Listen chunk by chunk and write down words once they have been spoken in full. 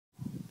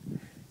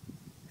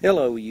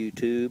Hello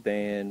YouTube,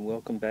 and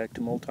welcome back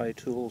to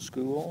Multi-Tool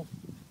School.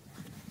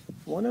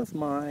 One of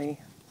my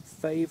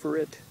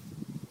favorite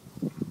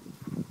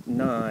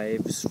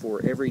knives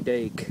for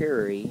everyday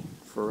carry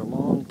for a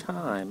long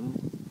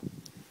time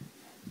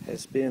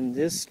has been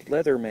this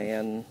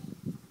Leatherman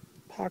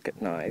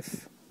pocket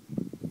knife.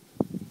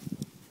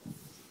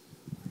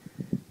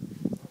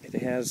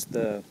 It has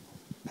the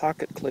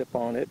pocket clip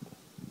on it,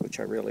 which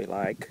I really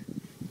like.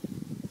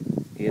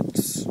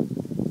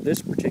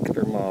 This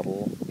particular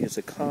model is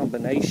a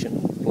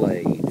combination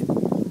blade,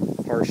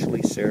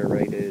 partially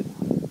serrated.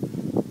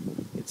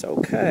 It's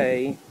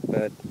okay,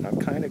 but I've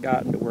kind of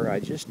gotten to where I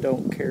just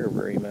don't care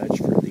very much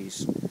for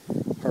these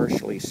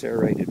partially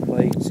serrated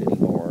blades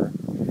anymore.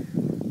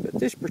 But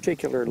this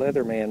particular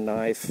Leatherman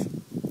knife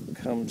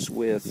comes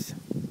with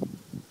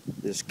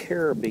this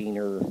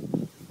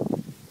carabiner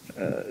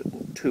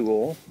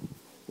tool,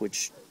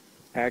 which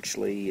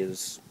actually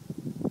is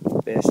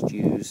best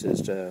used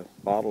as a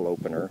bottle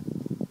opener.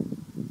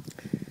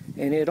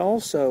 And it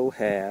also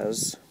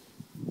has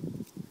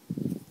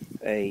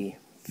a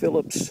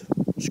Phillips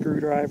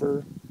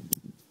screwdriver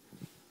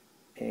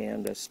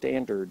and a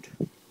standard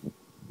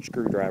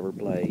screwdriver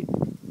blade,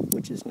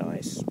 which is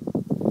nice.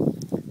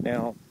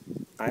 Now,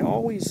 I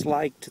always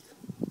liked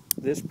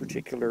this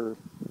particular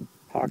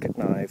pocket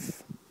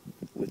knife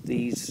with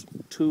these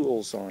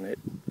tools on it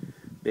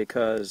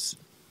because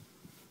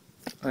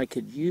I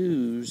could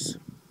use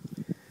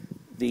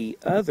the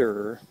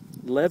other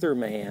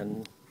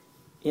Leatherman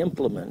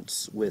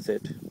implements with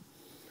it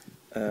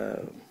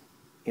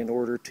in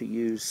order to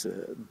use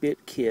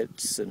bit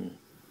kits and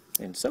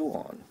so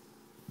on.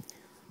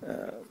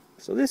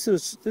 So this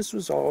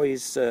was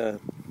always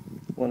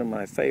one of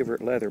my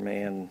favorite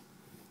Leatherman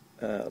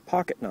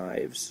pocket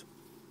knives.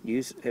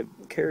 Have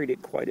carried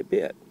it quite a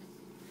bit.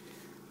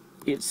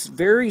 It's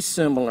very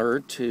similar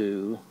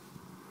to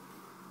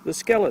the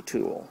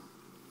Skeletool.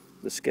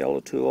 The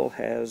Skeletool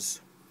has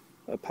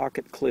a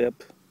pocket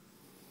clip.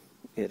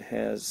 It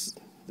has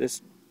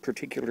this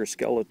particular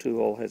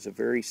Skeletool has a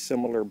very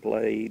similar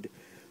blade,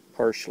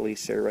 partially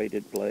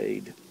serrated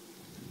blade,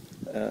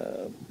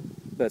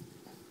 but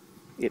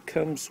it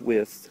comes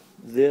with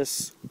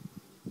this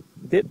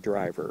bit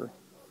driver,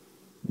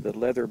 the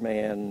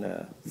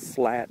Leatherman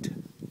flat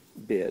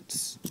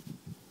bits,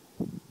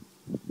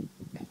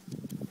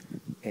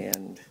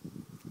 and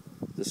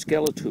the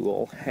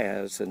Skeletool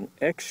has an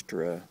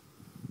extra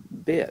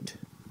bit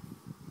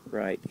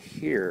right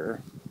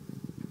here.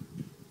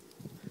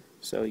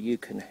 So you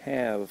can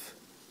have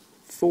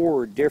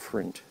 4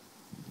 different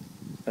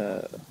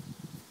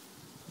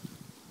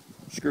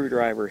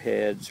screwdriver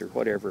heads or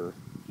whatever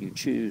you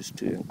choose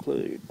to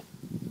include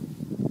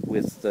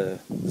with the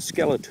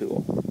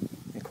Skeletool.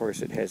 Of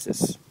course, it has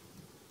this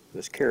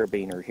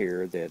carabiner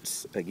here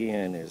that's,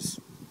 again, is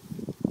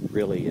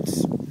really,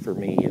 for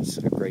me, it's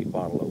a great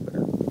bottle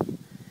opener.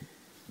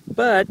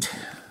 But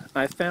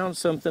I found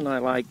something I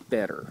like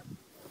better,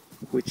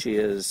 which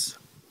is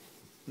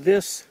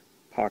this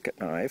pocket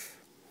knife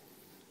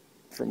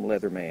from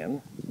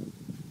Leatherman.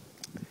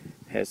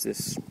 Has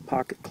this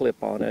pocket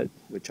clip on it,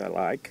 which I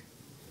like.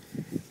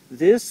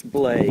 This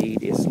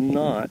blade is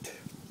not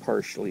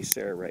partially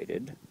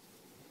serrated,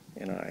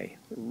 and I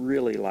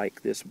really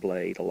like this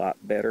blade a lot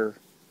better.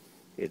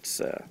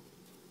 It's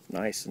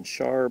nice and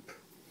sharp.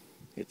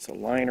 It's a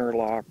liner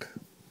lock.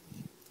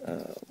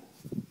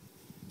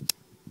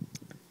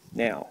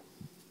 Now,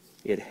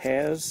 it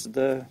has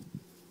the,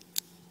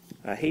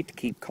 I hate to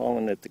keep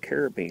calling it the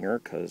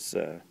carabiner because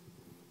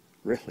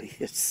really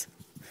it's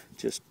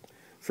just,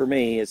 for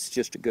me, it's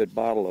just a good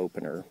bottle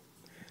opener.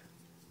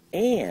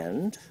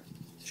 And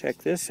check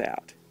this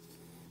out.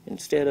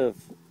 Instead of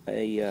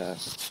a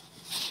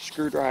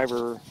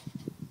screwdriver,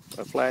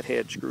 a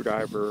flathead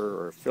screwdriver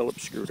or a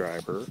Phillips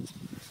screwdriver,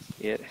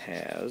 it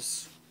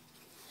has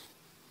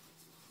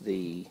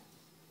the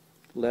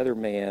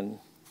Leatherman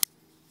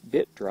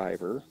bit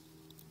driver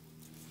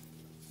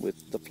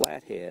with the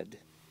flathead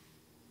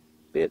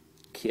bit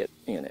kit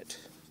in it.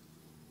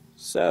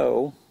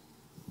 So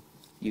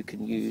you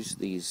can use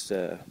these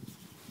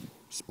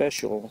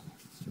special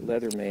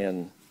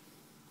Leatherman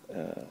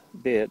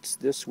bits.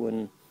 This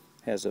one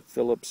has a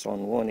Phillips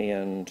on one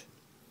end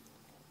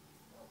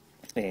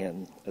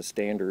and a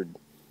standard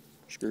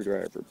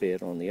screwdriver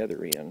bit on the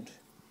other end.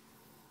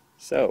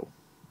 So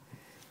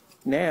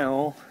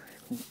now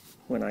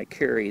when I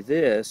carry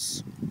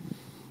this,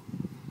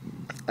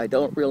 I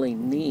don't really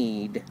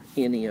need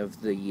any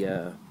of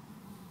the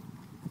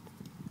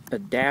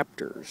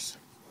adapters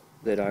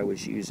that I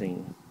was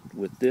using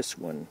with this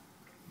one,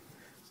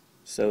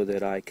 so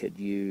that I could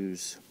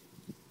use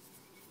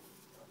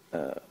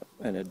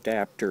an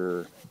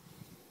adapter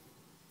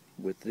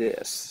with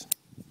this.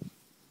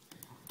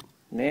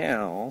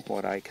 Now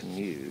what I can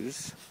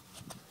use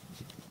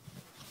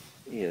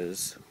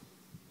is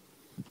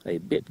a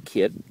bit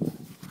kit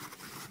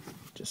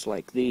just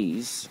like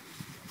these,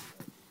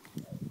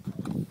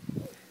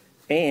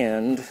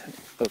 and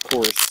of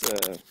course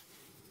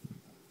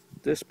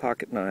this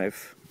pocket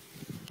knife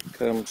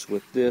comes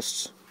with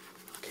this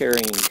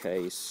carrying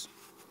case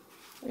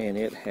and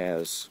it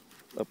has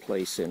a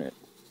place in it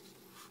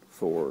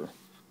for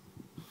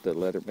the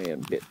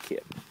Leatherman bit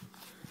kit.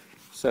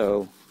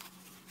 So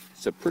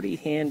it's a pretty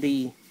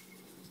handy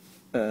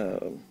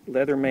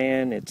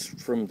Leatherman. It's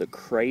from the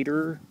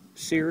Crater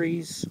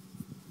series,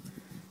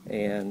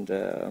 and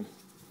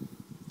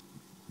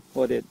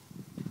what it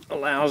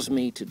allows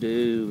me to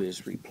do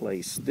is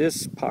replace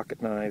this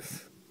pocket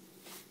knife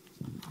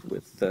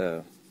with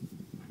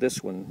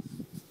this one,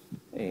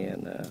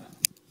 and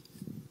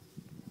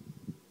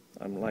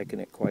I'm liking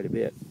it quite a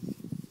bit.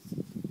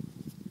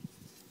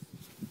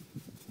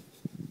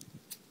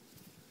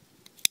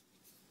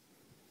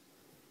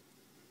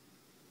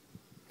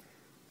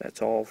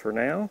 That's all for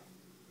now.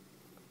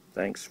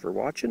 Thanks for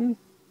watching,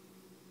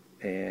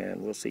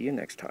 and we'll see you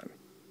next time.